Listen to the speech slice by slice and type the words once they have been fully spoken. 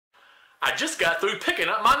I just got through picking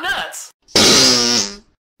up my nuts.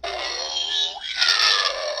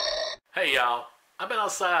 Hey y'all, I've been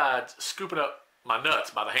outside scooping up my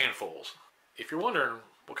nuts by the handfuls. If you're wondering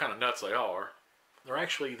what kind of nuts they are, they're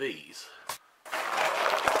actually these.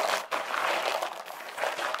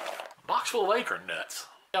 Box full of acorn nuts.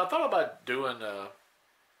 Yeah, I thought about doing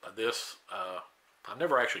this. I've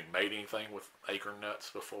never actually made anything with acorn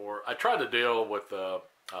nuts before. I tried to deal with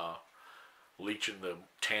leaching the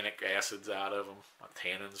tannic acids out of them, like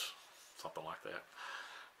tannins, something like that,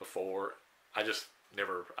 before. I just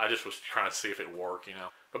was trying to see if it worked, you know.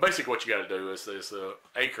 But basically what you got to do is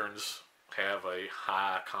acorns have a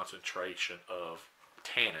high concentration of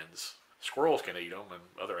tannins. Squirrels can eat them and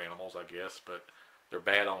other animals, I guess, but they're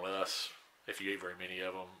bad on us if you eat very many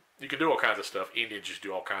of them. You can do all kinds of stuff. Indians just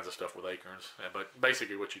do all kinds of stuff with acorns. But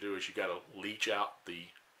basically what you do is you got to leach out the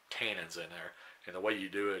tannins in there. And the way you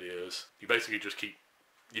do it is you basically just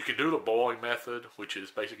you can do the boiling method, which is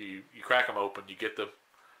basically you crack them open, you get the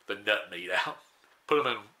nut meat out, put them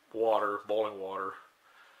in water, boiling water,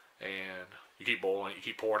 and you keep boiling, you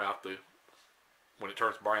keep pouring out when it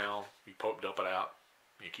turns brown, you dump it out,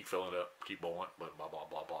 and you keep filling it up, keep boiling, blah, blah, blah,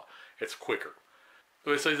 blah, blah. It's quicker. So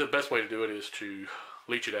they say the best way to do it is to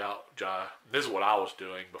leach it out. This is what I was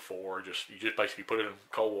doing before. You just basically put it in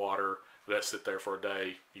cold water, let it sit there for a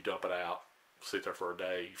day, you dump it out, sit there for a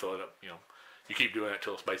day, you fill it up, you know, you keep doing it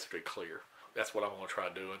until it's basically clear. That's what I'm going to try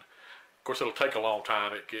doing. Of course, it'll take a long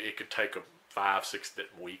time. It could take 5-6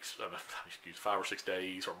 weeks, 5 or 6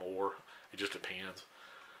 days or more. It just depends.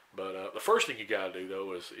 But the first thing you got to do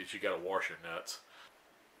though is you got to wash your nuts.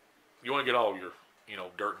 You want to get all your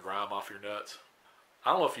dirt and grime off your nuts.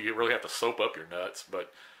 I don't know if you really have to soap up your nuts,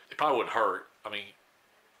 but it probably wouldn't hurt. I mean,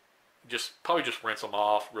 probably just rinse them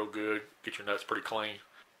off real good. Get your nuts pretty clean.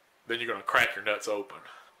 Then you're going to crack your nuts open,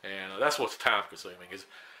 and that's what's time consuming. Is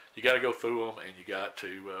you got to go through them, and you got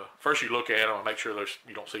to first you look at them and make sure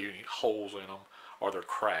you don't see any holes in them or they're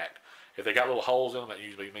cracked. If they got little holes in them, that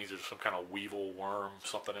usually means there's some kind of weevil, worm,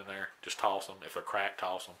 something in there. Just toss them. If they're cracked,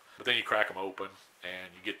 toss them. But then you crack them open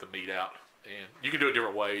and you get the meat out. And you can do it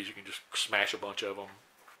different ways. You can just smash a bunch of them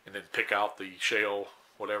and then pick out the shell,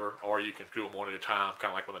 whatever. Or you can do them one at a time,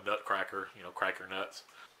 kind of like with a nut cracker. Crack your nuts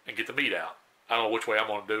and get the meat out. I don't know which way I'm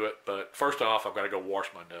going to do it, but first off, I've got to go wash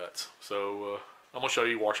my nuts. So I'm going to show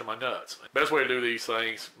you washing my nuts. Best way to do these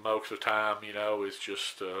things most of the time, is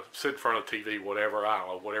just sit in front of the TV, whatever. I don't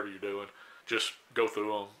know, whatever you're doing. Just go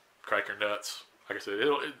through them, crack your nuts. Like I said,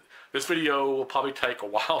 this video will probably take a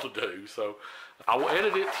while to do, so I will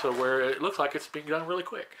edit it to where it looks like it's being done really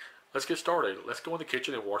quick. Let's get started. Let's go in the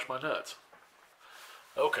kitchen and wash my nuts.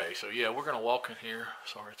 Okay, so yeah, we're going to walk in here.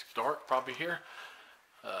 Sorry, it's dark probably here.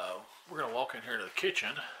 We're going to walk in here to the kitchen.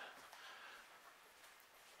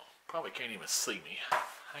 Probably can't even see me.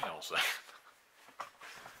 Hang on a second.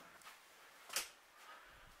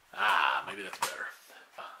 Maybe that's better.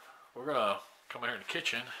 We're going to come in here in the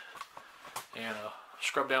kitchen and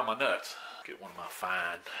scrub down my nuts. Get one of my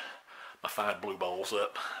fine blue balls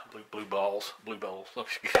up. Blue balls. Blue balls.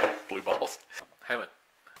 Haven't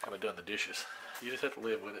done the dishes. You just have to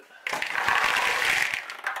live with it.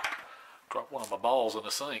 Drop one of my balls in the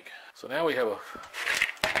sink. So now we have a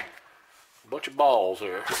bunch of balls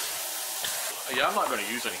here. Yeah, I'm not going to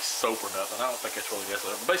use any soap or nothing. I don't think that's really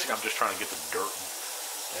necessary. But basically, I'm just trying to get the dirt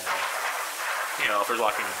and if there's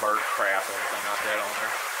like any bird crap or anything like that on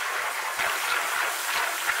there.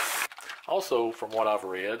 Also, from what I've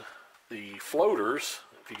read, the floaters,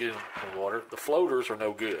 if you get them in the water, the floaters are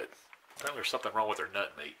no good. I think there's something wrong with their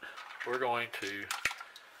nut meat. We're going to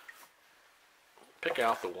pick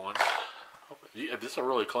out the ones. This is a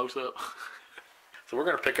really close up. So we're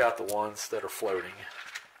going to pick out the ones that are floating.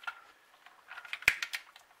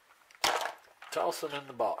 Toss them in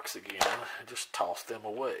the box again and just toss them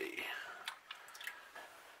away.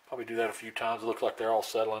 Probably do that a few times. It looks like they're all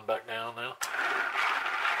settling back down now.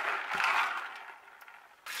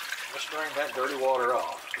 Let's drain that dirty water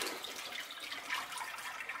off.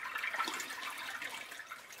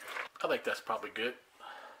 I think that's probably good.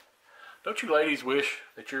 Don't you ladies wish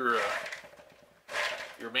that your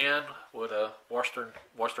men would wash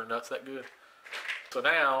their nuts that good? So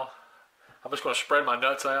now I'm just going to spread my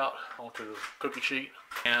nuts out onto the cookie sheet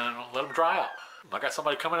and let them dry out. I got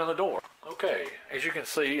somebody coming in the door. Okay, as you can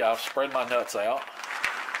see, I've spread my nuts out.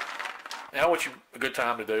 Now a good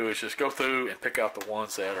time to do is just go through and pick out the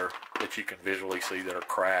ones that you can visually see that are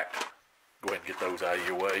cracked. Go ahead and get those out of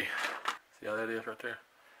your way. See how that is right there?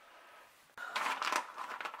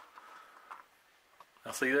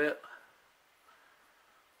 Now see that?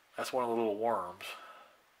 That's one of the little worms.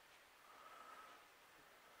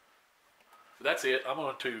 That's it. I'm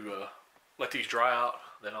going to let these dry out.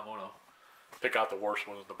 Then I'm gonna pick out the worst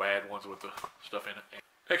ones, the bad ones with the stuff in it.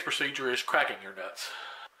 Next procedure is cracking your nuts.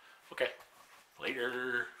 Okay,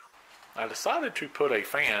 later. I decided to put a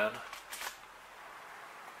fan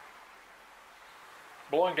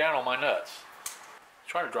blowing down on my nuts.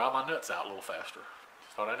 Trying to dry my nuts out a little faster.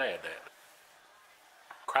 Thought I'd add that.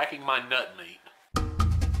 Cracking my nut meat.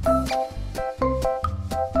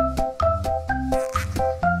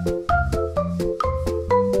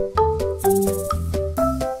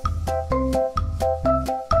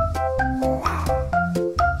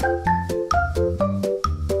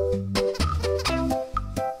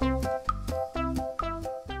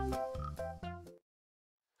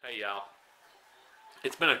 Hey y'all,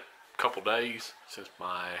 it's been a couple days since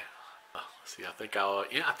my let's see, I think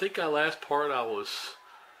I last part I was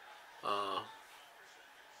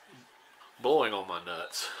blowing on my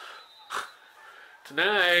nuts.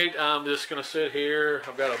 Tonight I'm just gonna sit here.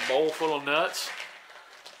 I've got a bowl full of nuts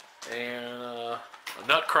and a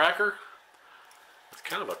nut cracker. It's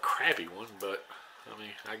kind of a crappy one, but I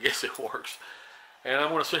mean, I guess it works. And I'm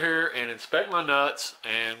gonna sit here and inspect my nuts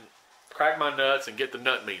and crack my nuts and get the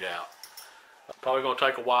nut meat out. Probably gonna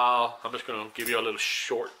take a while. I'm just gonna give you a little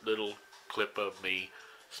short little clip of me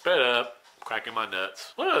sped up cracking my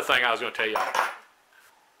nuts. One other thing I was gonna tell you,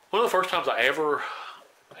 one of the first times I ever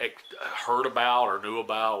heard about or knew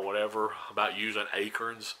about or whatever about using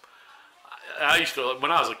Acorns, I used to,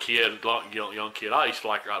 when I was a kid, young kid, I used to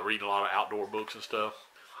like reading a lot of outdoor books and stuff.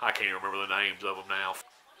 I can't even remember the names of them now.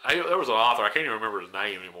 There was an author, I can't even remember his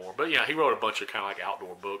name anymore, but yeah, he wrote a bunch of kind of like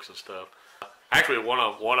outdoor books and stuff. Actually, one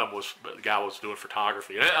of them was, the guy was doing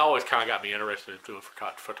photography, and it always kind of got me interested in doing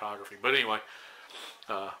photography. But anyway,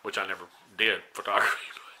 which I never did photography,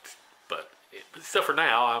 but except for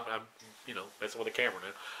now, I'm you know, messing with a camera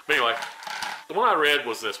now. But anyway, the one I read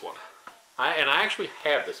was this one, and I actually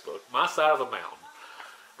have this book, My Side of the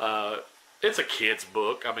Mountain. It's a kid's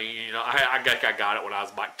book. I mean, you know, I got it when I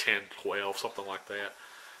was like 10, 12, something like that.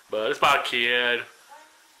 But it's about a kid.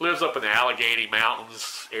 Lives up in the Allegheny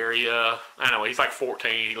Mountains area. I don't know, he's like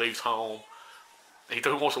 14, he leaves home. He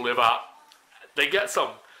wants to live out. They got some,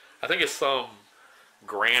 I think it's some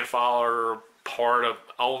grandfather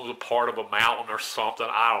owns a part of a mountain or something.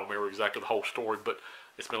 I don't remember exactly the whole story, but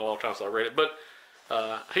it's been a long time since I read it. But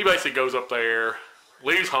he basically goes up there,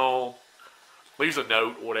 leaves home, leaves a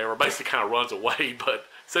note or whatever, basically kind of runs away, but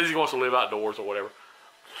says he wants to live outdoors or whatever.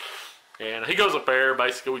 And he goes up there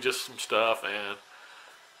basically with just some stuff, and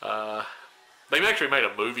they actually made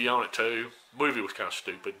a movie on it too. The movie was kind of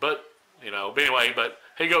stupid, but you know. But anyway, but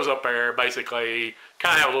he goes up there basically,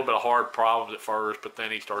 kind of have a little bit of hard problems at first, but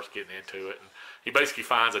then he starts getting into it, and he basically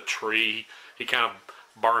finds a tree. He kind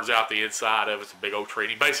of burns out the inside of it. It's a big old tree,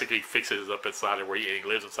 and he basically fixes it up inside it where he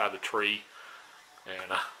lives inside the tree.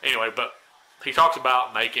 And anyway, but he talks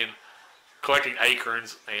about collecting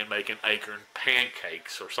acorns and making acorn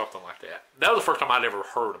pancakes or something like that. That was the first time I'd ever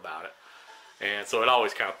heard about it. And so it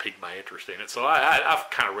always kind of piqued my interest in it. So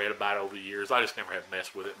I've kind of read about it over the years. I just never had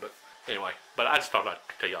messed with it. But anyway, I just thought I'd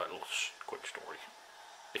tell you a little quick story,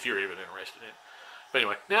 if you're even interested in it. But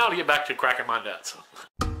anyway, now to get back to cracking my nuts.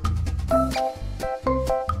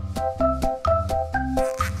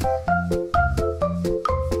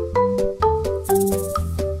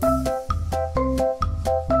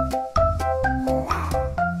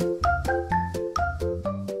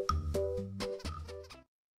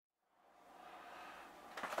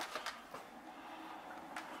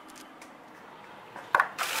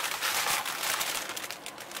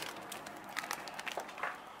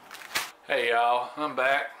 Hey y'all, I'm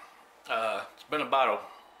back. It's been about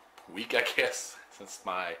a week, I guess, since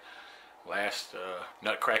my last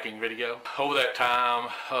nut cracking video. Over that time,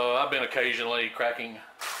 I've been occasionally cracking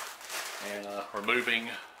and removing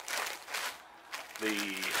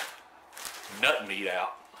the nut meat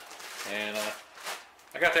out. And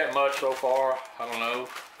I got that much so far. I don't know.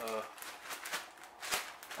 I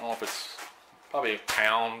don't know if it's probably a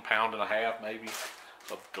pound and a half maybe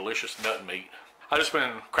of delicious nut meat. I've just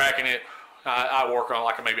been cracking it. I work on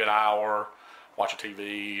like maybe an hour, watching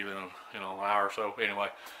TV, you know, an hour or so. Anyway,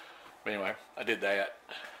 I did that.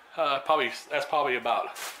 That's probably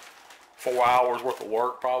about 4 hours worth of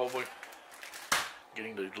work, probably,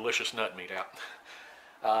 getting the delicious nut meat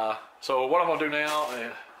out. So what I'm gonna do now,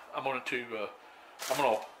 I'm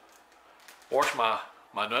gonna wash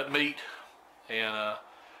my nut meat, and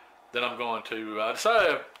then I'm going to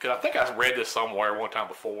decide, because I think I read this somewhere one time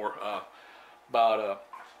before, about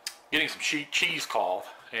getting some cheesecloth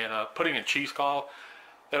and putting in cheesecloth.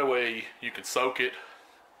 That way you can soak it.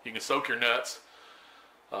 You can soak your nuts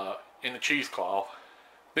in the cheesecloth.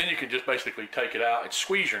 Then you can just basically take it out and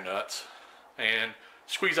squeeze your nuts and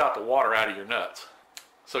squeeze out the water out of your nuts.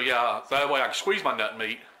 So yeah, that way I can squeeze my nut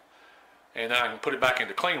meat, and then I can put it back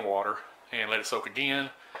into clean water and let it soak again.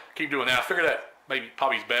 Keep doing that. I figure that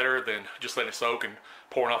probably is better than just letting it soak and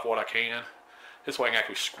pouring off what I can. This way I can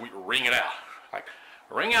actually wring it out. Like,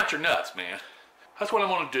 wring out your nuts, man. That's what I'm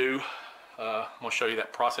gonna do. I'm gonna show you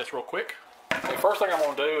that process real quick. Okay, first thing I'm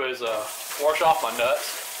gonna do is wash off my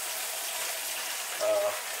nuts.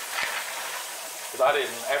 Because I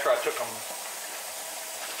didn't, after I took them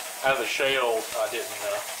out of the shells, I didn't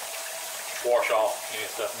wash off any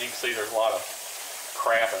stuff. And you can see there's a lot of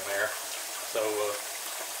crap in there. So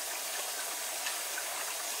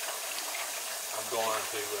I'm going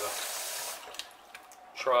to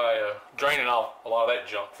try draining off a lot of that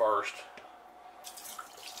junk first,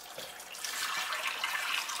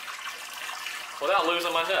 without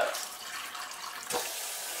losing my nuts.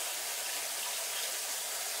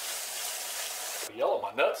 How yellow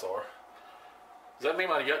my nuts are. Does that mean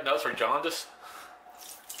my nuts are jaundiced?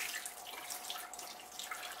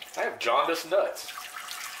 I have jaundiced nuts.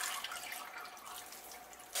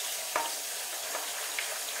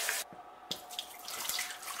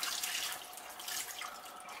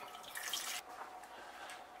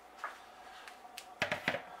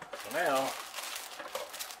 So now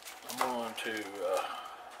I'm going to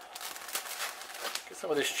get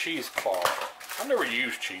some of this cheesecloth. I've never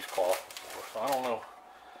used cheesecloth before, so I don't know.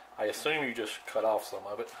 I assume you just cut off some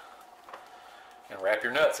of it and wrap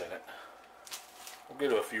your nuts in it. We'll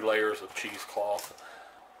get a few layers of cheesecloth.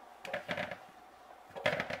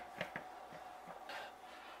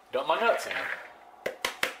 Dump my nuts in.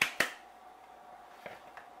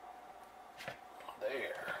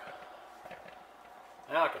 There.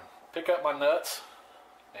 Now I can pick up my nuts,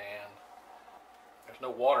 and there's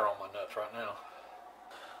no water on my nuts right now.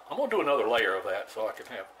 I'm going to do another layer of that so I can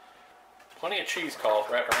have plenty of cheesecloth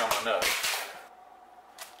wrapped around my nuts.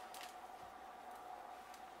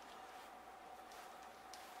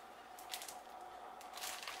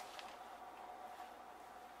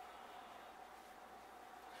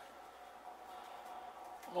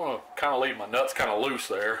 I'm going to kind of leave my nuts kind of loose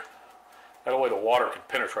there. That way the water can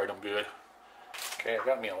penetrate them good. Okay, I've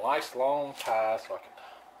got me a nice long tie so I can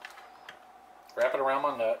wrap it around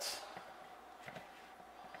my nuts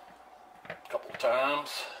a couple of times.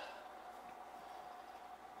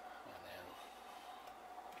 And then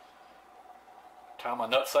tie my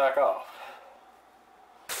nut sack off.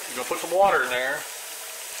 You're going to put some water in there,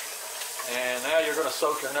 and now you're going to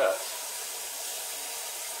soak your nuts.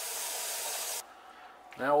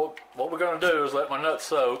 Now what we're going to do is let my nuts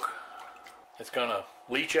soak. It's going to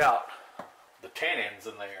leach out the tannins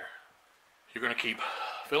in there. You're going to keep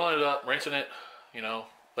filling it up, rinsing it, you know,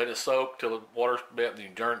 let it soak till the water's bent, then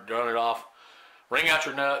you turn it off. Wring out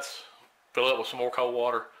your nuts, fill it up with some more cold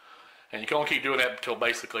water, and you can only keep doing that until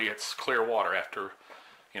basically it's clear water. After,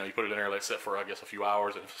 you know, you put it in there, let it sit for, I guess, a few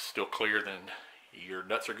hours, and if it's still clear, then your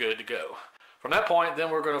nuts are good to go. From that point,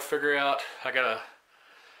 then we're going to figure out, I got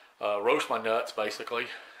to roast my nuts, basically,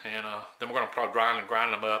 and then we're going to probably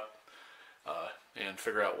grind them up and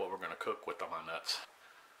figure out what we're going to cook with my nuts.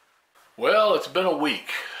 Well, it's been a week,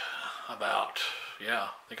 about, yeah, I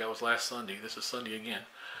think that was last Sunday, this is Sunday again,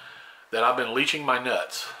 that I've been leaching my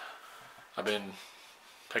nuts. I've been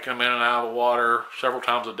taking them in and out of the water several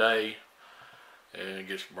times a day, and it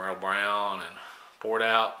gets brown, and pour it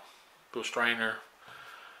out, put a strainer,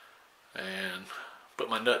 and put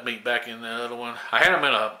my nut meat back in the other one. I had them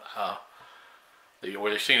in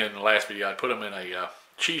where they've seen it in the last video, I put them in a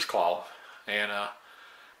cheesecloth, and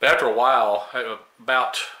but after a while,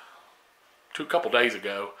 about a couple days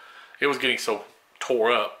ago, it was getting so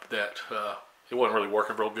tore up that it wasn't really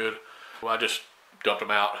working real good. Well, I just dumped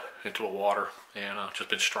them out into the water and just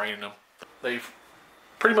been straining them. They've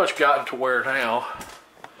pretty much gotten to where now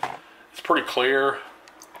it's pretty clear.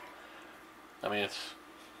 I mean, it's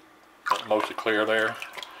mostly clear there.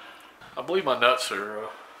 I believe my nuts are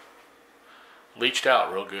leached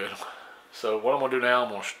out real good. So what I'm going to do now, I'm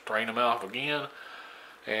going to strain them out again,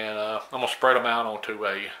 and I'm going to spread them out onto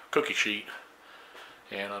a cookie sheet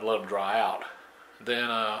and let them dry out.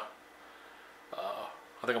 Then I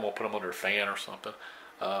think I'm going to put them under a fan or something.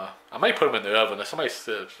 I may put them in the oven. Somebody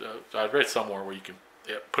said, I read somewhere where you can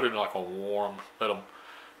put it in like a warm, let them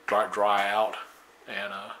dry out,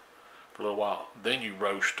 and for a little while. Then you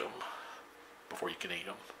roast them before you can eat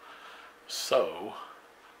them. So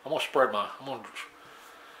I'm going to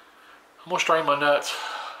I'm going to strain my nuts,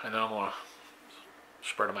 and then I'm going to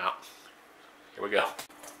spread them out. Here we go.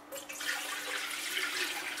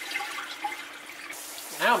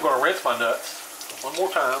 Now I'm going to rinse my nuts one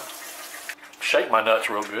more time. Shake my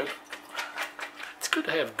nuts real good. It's good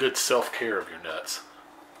to have good self-care of your nuts.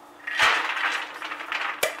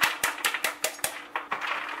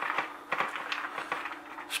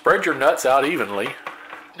 Spread your nuts out evenly.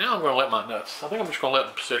 Now I'm going to let my nuts, I think I'm just going to let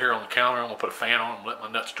them sit here on the counter. I'm going to put a fan on them and let my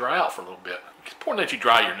nuts dry out for a little bit. It's important that you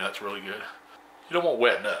dry your nuts really good. You don't want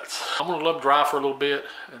wet nuts. I'm going to let them dry for a little bit,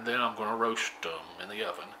 and then I'm going to roast them in the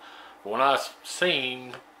oven. When I've seen,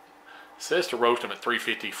 it says to roast them at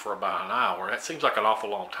 350 for about an hour. That seems like an awful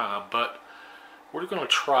long time, but we're going to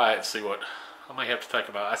try it and see what I may have to think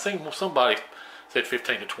about. I think somebody said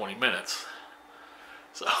 15 to 20 minutes.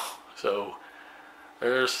 So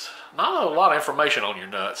there's not a lot of information on your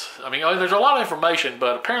nuts. I mean, there's a lot of information,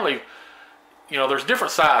 but apparently, you know, there's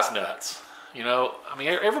different size nuts. You know, I mean,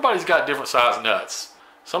 everybody's got different size nuts.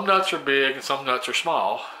 Some nuts are big and some nuts are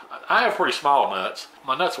small. I have pretty small nuts.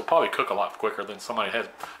 My nuts will probably cook a lot quicker than somebody that has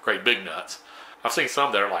great big nuts. I've seen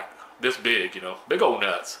some that are like this big, you know, big old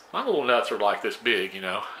nuts. My little nuts are like this big, you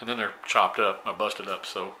know, and then they're chopped up or busted up.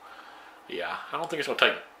 So, yeah, I don't think it's going to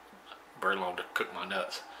take very long to cook my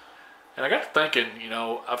nuts. And I got to thinking, you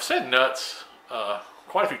know, I've said nuts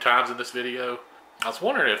quite a few times in this video. I was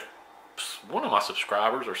wondering if one of my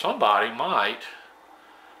subscribers or somebody might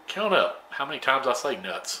count up how many times I say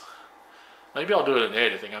nuts. Maybe I'll do it in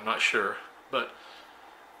editing, I'm not sure. But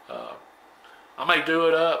I may do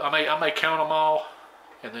it up, I may count them all,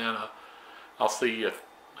 and then I'll see if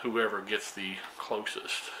whoever gets the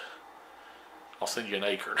closest. I'll send you an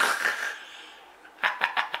acorn.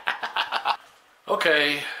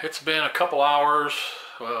 Okay, it's been a couple hours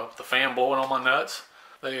with the fan blowing on my nuts.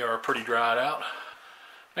 They are pretty dried out.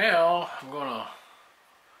 Now I'm going to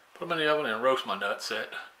put them in the oven and roast my nuts at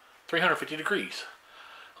 350 degrees.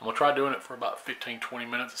 I'm going to try doing it for about 15-20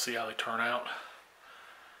 minutes and see how they turn out.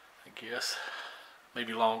 I guess.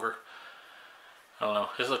 Maybe longer. I don't know.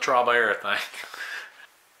 This is a trial by error thing.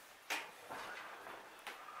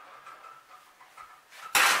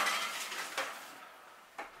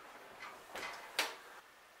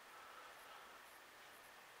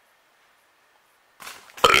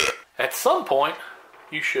 At some point,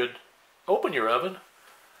 you should open your oven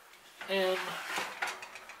and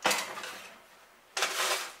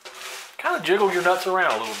kind of jiggle your nuts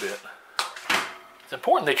around a little bit. It's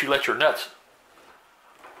important that you let your nuts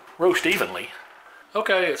roast evenly.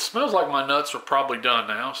 Okay, it smells like my nuts are probably done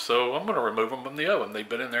now, so I'm going to remove them from the oven. They've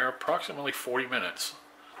been in there approximately 40 minutes.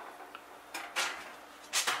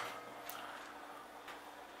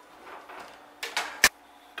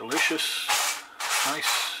 Delicious,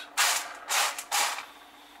 nice,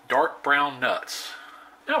 dark brown nuts.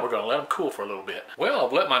 Now we're going to let them cool for a little bit. Well,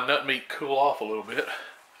 I've let my nut meat cool off a little bit,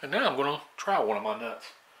 and now I'm going to try one of my nuts.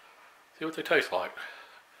 See what they taste like.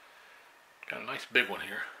 Got a nice big one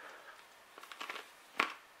here.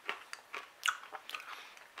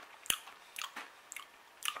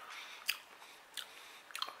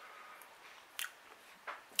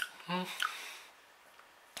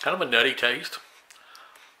 Kind of a nutty taste,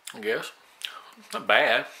 I guess. Not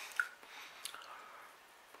bad.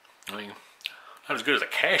 I mean, not as good as a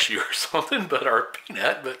cashew or something, but or a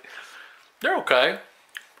peanut, but they're okay.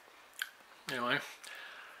 Anyway,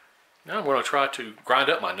 now I'm going to try to grind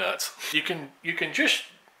up my nuts. You can just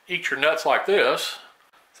eat your nuts like this.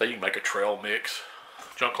 So you can make a trail mix,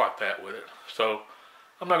 junk like that with it. So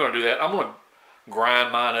I'm not going to do that. I'm going to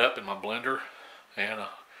grind mine up in my blender and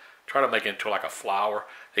try to make it into like a flour.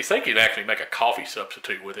 They say you can actually make a coffee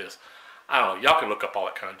substitute with this. I don't know. Y'all can look up all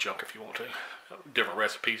that kind of junk if you want to. Different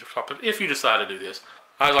recipes or something. If you decide to do this,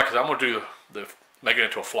 I'm going to do make it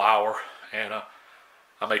into a flour, and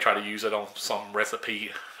I may try to use it on some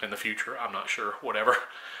recipe in the future. I'm not sure. Whatever,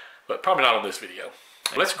 but probably not on this video.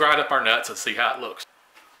 Let's grind up our nuts and see how it looks.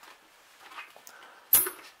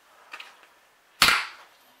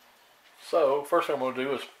 So first thing I'm going to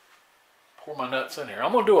do is pour my nuts in here.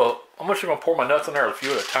 I'm just going to pour my nuts in there a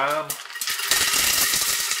few at a time.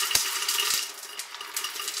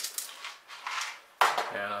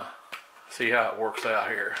 And see how it works out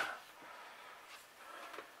here.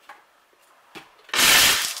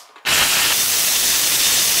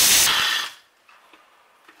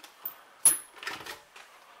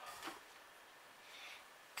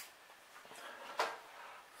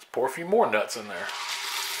 Let's pour a few more nuts in there.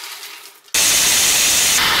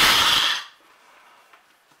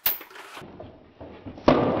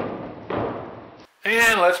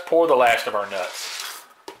 And let's pour the last of our nuts.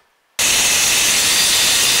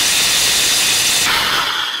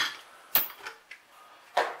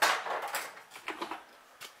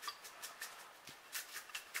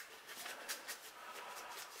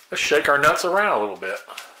 Let's shake our nuts around a little bit.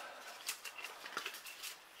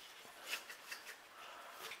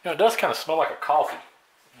 You know, it does kind of smell like a coffee.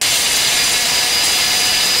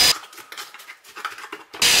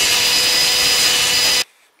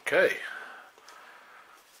 Okay.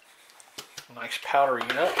 Nice powdery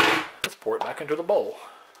nut. Let's pour it back into the bowl.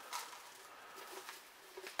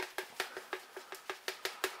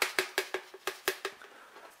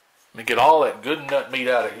 Let me get all that good nut meat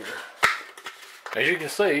out of here. As you can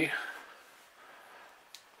see,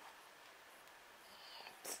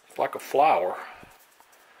 it's like a flour.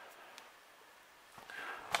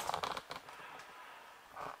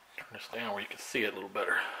 Turn this down where you can see it a little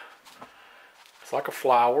better. It's like a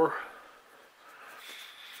flour.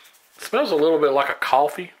 It smells a little bit like a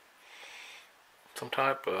coffee. Some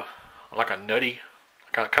type of, like a nutty,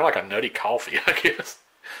 kind of like a nutty coffee, I guess.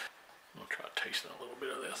 I'm gonna try tasting a little bit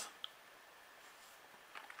of this.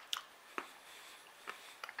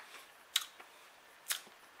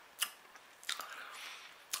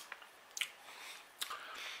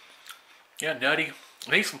 Yeah, nutty.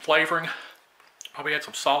 It needs some flavoring. Probably add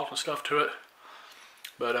some salt and stuff to it.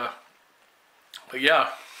 But yeah,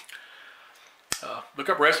 look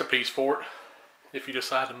up recipes for it if you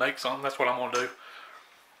decide to make some. That's what I'm gonna do.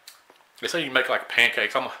 They say you can make like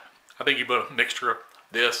pancakes. I think you put a mixture of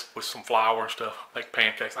this with some flour and stuff, make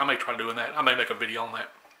pancakes. I may try doing that. I may make a video on that.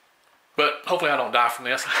 But hopefully I don't die from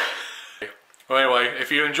this. Well, anyway,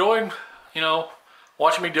 if you enjoyed, you know,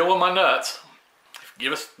 watching me deal with my nuts,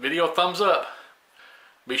 give this video a thumbs up.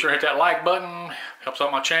 Be sure to hit that like button. Helps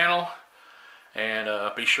out my channel. And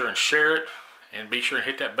be sure and share it. And be sure and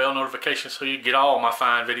hit that bell notification so you get all my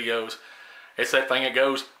fine videos. It's that thing that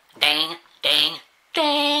goes ding, ding,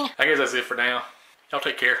 ding. I guess that's it for now. Y'all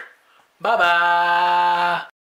take care. Bye-bye.